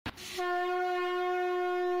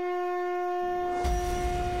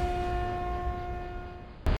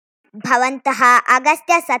Bhavantah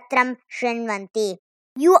Agastya Satram Shrinvanti.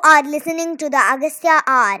 You are listening to the Agastya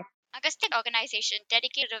Hour. Agastya organization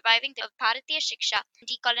dedicated to reviving the Bharatiya Shiksha and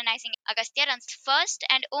decolonizing Agastya runs first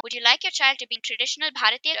and only. Would you like your child to be in traditional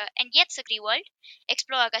Bharatiya and yet Sakri world?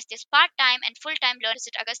 Explore Agastya's part-time and full-time learn.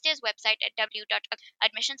 Visit Agastya's website at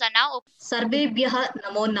Admissions are now open. सर्वेभ्यः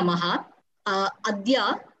नमो नमः.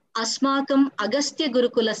 अद्य अस्माकम् अगस्त्य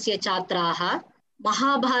गुरुकुलस्य छात्राः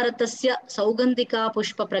महाभारतस्य सौगन्धिका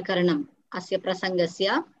पुष्पप्रकरणम् अस्य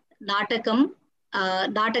प्रसङ्गस्य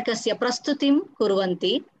नाटकस्य प्रस्तुतिं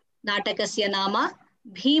कुर्वन्ति. नाटकस्य नाम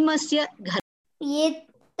भीमस्य घर.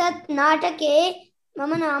 एतत् नाटके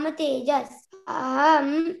मम नाम तेजस्.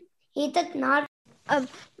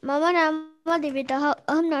 मम नाम दिवितः.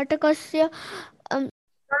 अहं नाटकस्य मम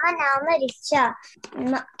नाम ऋचा.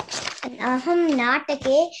 अहं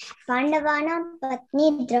नाटके पाण्डवानां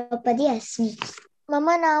पत्नी द्रौपदी अस्मि. मम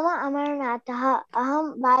नाम अमरनाथः. अहं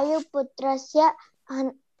वायुपुत्रस्य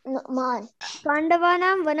हनुमान्.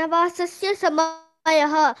 पाण्डवानां वनवासस्य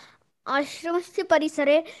समयः. आश्रमस्य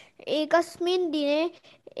परिसरे एकस्मिन् दिने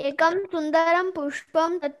एकं सुन्दरं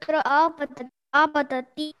पुष्पं तत्र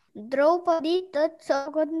आपतति. द्रौपदी तत्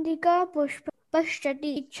सौगन्धिका पुष्पं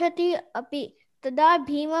पश्यति इच्छति अपि. तदा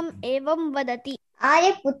भीमम् एवं वदति.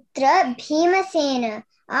 आर्यपुत्र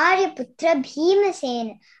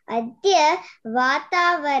भीमसेन, अद्य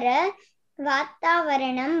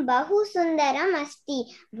वातावरणं बहु सुन्दरम्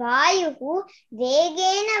अस्ति. वायुः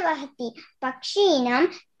वेगेन वहति. पक्षीणां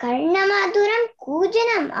कर्णमधुरं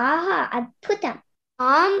कूजनम्. आहा, अद्भुतम्.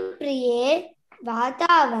 आं प्रिये,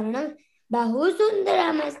 वातावरणं बहु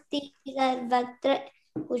सुन्दरम् अस्ति. सर्वत्र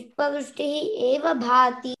पुष्पवृष्टिः एव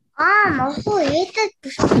भाति. आमहो, एतत्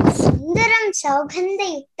पुष्पं सुन्दरं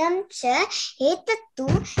सौगन्धयुक्तं च. एतत् तु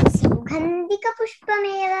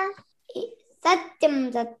सौगन्धिकपुष्पमेव.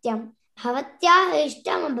 सत्यं. भवत्याः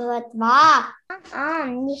इष्टम् अभवत् वा?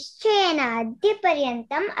 आम्, निश्चयेन.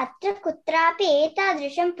 अद्यपर्यन्तम् अत्र कुत्रापि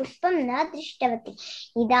एतादृशं पुष्पं न दृष्टवती.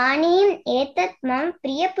 इदानीम् एतत् मम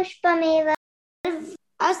प्रियपुष्पमेव.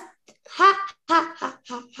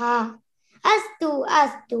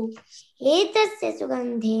 अस्तु. एतस्य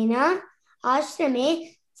सुगन्धेन आश्रमे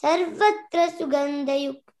सर्वत्र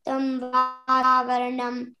सुगन्धयुक्तं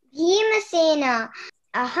वातावरणम्. भीमसेन,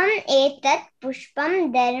 अहम् एतत् पुष्पं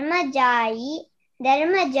धर्मजाय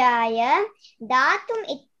दातुम्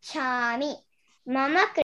इच्छामि.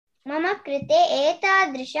 मम कृते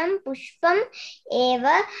एतादृशं पुष्पम् एव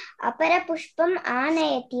अपरपुष्पम्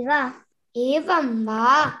आनयति वा? एवं वा?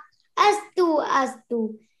 अस्तु.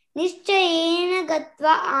 निश्चयेन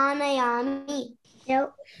गत्वा आनयामि.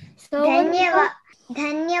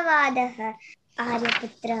 धन्यवादः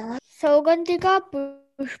आर्यपुत्र. सौगन्धिका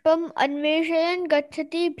पुष्पम् अन्वेषयन्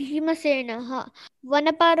गच्छति भीमसेनः.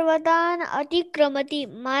 वनपर्वतान् अतिक्रमति.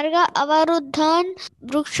 मार्ग अवरुद्धान्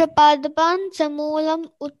वृक्षपादपान् समूलम्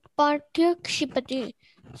उत्पाट्य क्षिपति.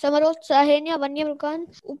 समरोत्साहेन वन्यमृगान्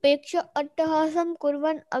उपेक्ष्य अट्टहासं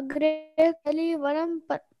कुर्वन् अग्रे कलिवनं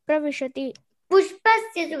प्रविशति.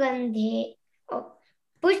 पुष्पस्य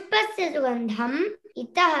सुगन्धम्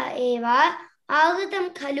इतः एव आगतं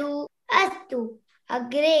खलु? अस्तु,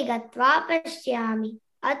 अग्रे गत्वा पश्यामि.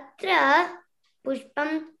 अत्र पुष्पं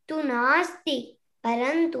तु नास्ति,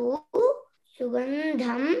 परन्तु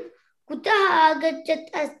सुगन्धं कुतः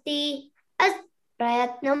आगच्छत् अस्ति?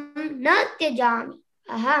 प्रयत्नं न त्यजामि.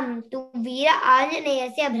 अहं तु वीर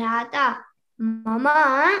आञ्जनेयस्य भ्राता. मम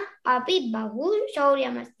अपि बहु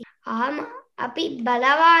शौर्यमस्ति. अहम् अपि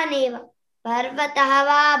बलवान् एव. पर्वतः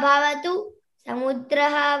वा भवतु,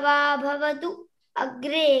 समुद्रः वा भवतु,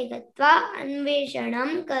 अग्रे गत्वा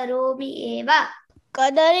अन्वेषणं करोमि एव.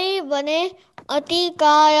 कदली वने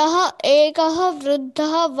अतिकायः एकः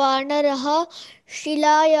वृद्धः वानरः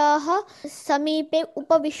शिलायाः समीपे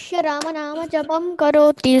उपविश्य रामनाम जपं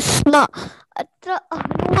करोति स्म. अत्र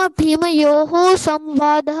भीमयोः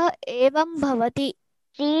संवादः एवं भवति.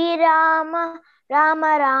 श्रीराम राम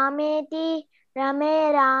रामेति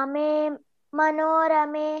रमे रामे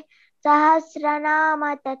मनोरमे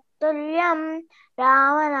सहस्रनाम तत्तुल्यं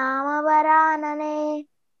रामनाम वरानने.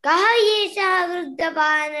 कः एषः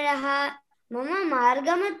वृद्धवानरः? मम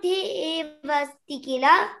मार्गमध्ये एव अस्ति किल?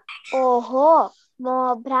 ओहो,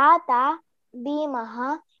 मम भ्राता भीमः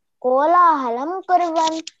कोलाहलं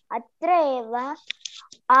कुर्वन् अत्र एव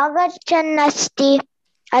आगच्छन्नस्ति.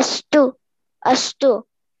 अस्तु,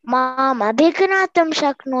 माम् अभिघ्नातुं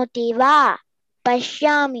शक्नोति वा?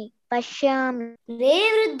 पश्यामि. रे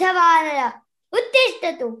वृद्धवानर,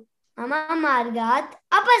 उत्तिष्ठतु. मम मार्गात्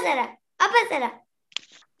अपसर.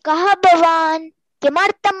 कः भवान्?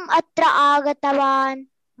 किमर्थम् अत्र आगतवान्?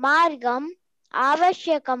 मार्गम्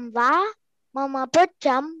आवश्यकं वा? मम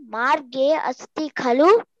पुच्छं मार्गे अस्ति खलु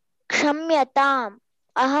क्षम्यताम्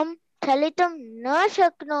अहं चलितुं न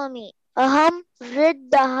शक्नोमि अहं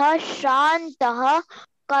वृद्धः श्रान्तः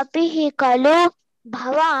कपिः खलु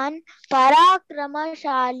भवान्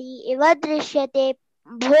पराक्रमशाली इव दृश्यते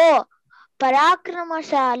भो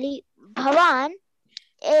पराक्रमशाली भवान्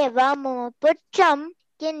एव मम पुच्छं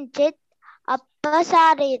किञ्चित्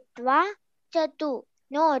अपसारयित्वा गच्छतु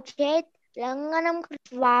नो चेत् लङ्घनं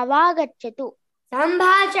कृत्वा वा गच्छतु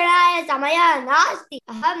सम्भाषणाय समयः नास्ति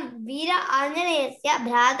अहं वीर आञ्जनेयस्य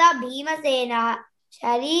भ्राता भीमसेनः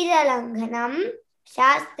शरीरलङ्घनं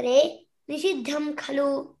शास्त्रे निषिद्धं खलु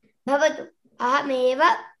भवतु अहमेव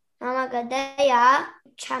मम गदया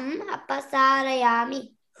पुच्छम् अपसारयामि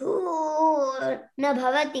न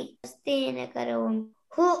भवति हस्तेन करोमि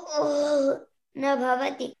न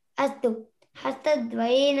भवति अस्तु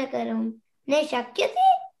हस्तद्वयेन करोमि न शक्यते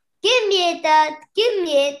किम्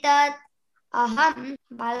एतत् अहं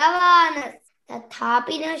बलवान्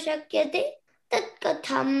तथापि न शक्यते तत्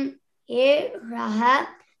कथम् एषः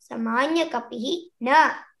सामान्यकपिः न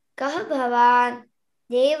कः भवान्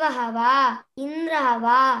देवः वा इन्द्रः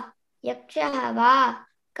वा यक्षः वा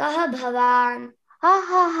कः भवान् हा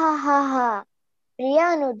हा हा हा हा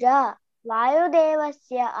प्रियानुज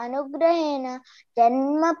वायुदेवस्य अनुग्रहेण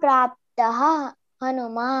जन्म प्राप्तः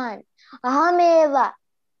हनुमान् अहमेव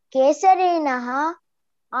केसरिनः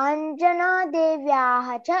आञ्जनादेव्याः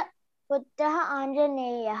च पुत्रः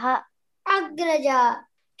आञ्जनेयः अग्रज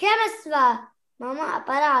क्षमस्व मम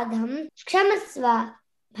अपराधं क्षमस्व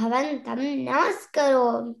भवन्तं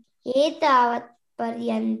नमस्करोमि एतावत्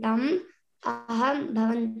पर्यन्तम् अहं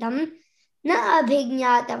भवन्तं न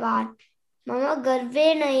अभिज्ञातवान् मम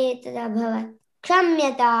गर्वेण एतदभवत्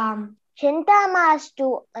क्षम्यताम् चिन्ता मास्तु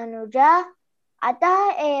अनुज अतः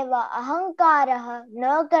एव अहङ्कारः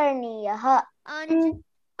न करणीयः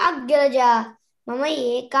अग्रज मम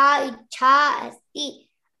एका इच्छा अस्ति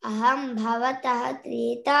अहं भवतः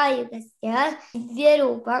त्रेतायुगस्य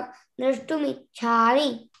दिव्यरूपं द्रष्टुमिच्छामि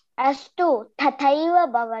अस्तु तथैव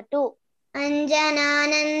भवतु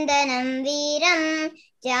अञ्जनानन्दनं वीरं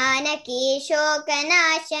जानकी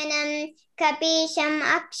शोकनाशनं कपीशम्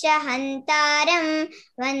अक्षहन्तारं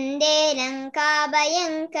वन्दे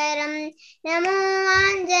लङ्काभयङ्करं नमो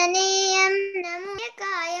आञ्जनेयं नमो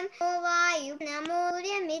कायं नमो वायु नमो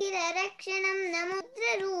मिथिलरक्षणं नमो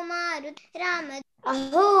रुद्ररूमारुद्राम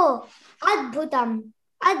अहो अद्भुतम्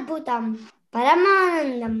अद्भुतं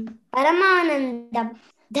परमानन्दं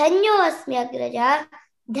धन्योऽस्मि अग्रज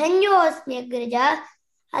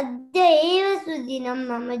अद्य एव सुदिनं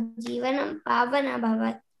मम जीवनं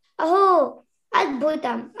पावनमभवत् अहो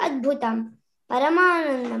अद्भुतं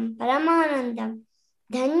परमानन्दं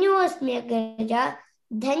धन्योऽस्मि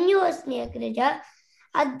अग्रज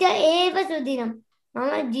अद्य एव सुदिनं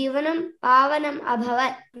मम जीवनं पावनम्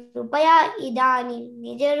अभवत् कृपया इदानीं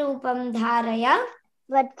निजरूपं धारय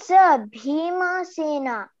वत्स भीमसेन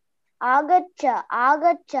आगच्छ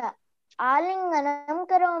आलिङ्गनं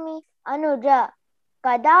करोमि अनुज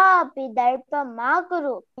कदापि दर्पं मा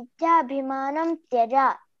कुरु मिथ्याभिमानं त्यज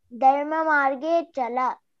धर्ममार्गे चल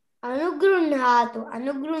अनुगृह्णातु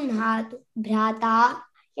भ्राता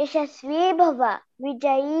यशस्वी भव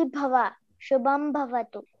विजयी भव शुभं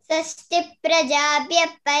भवतु स्वस्ति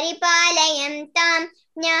प्रजाभ्यः परिपालयन्तां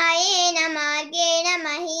न्यायेन मार्गेण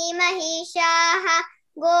महीमहीषाः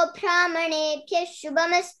गोब्राह्मणेभ्यः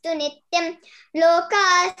शुभमस्तु नित्यं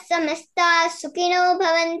लोकाः समस्ताः सुखिनो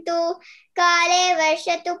भवन्तु काले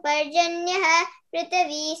वर्षतु पर्जन्यः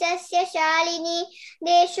पृथिवी सस्यशालिनी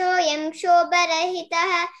देशोऽयं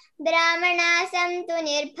क्षोभरहितः ब्राह्मणाः सन्तु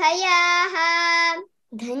निर्भयाः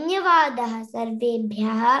धन्यवादः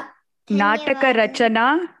सर्वेभ्यः नाटकरचना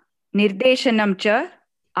निर्देशनं च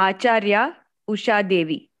आचार्या उषा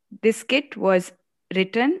देवी. This skit was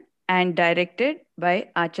written and directed by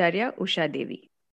Acharya Usha Devi.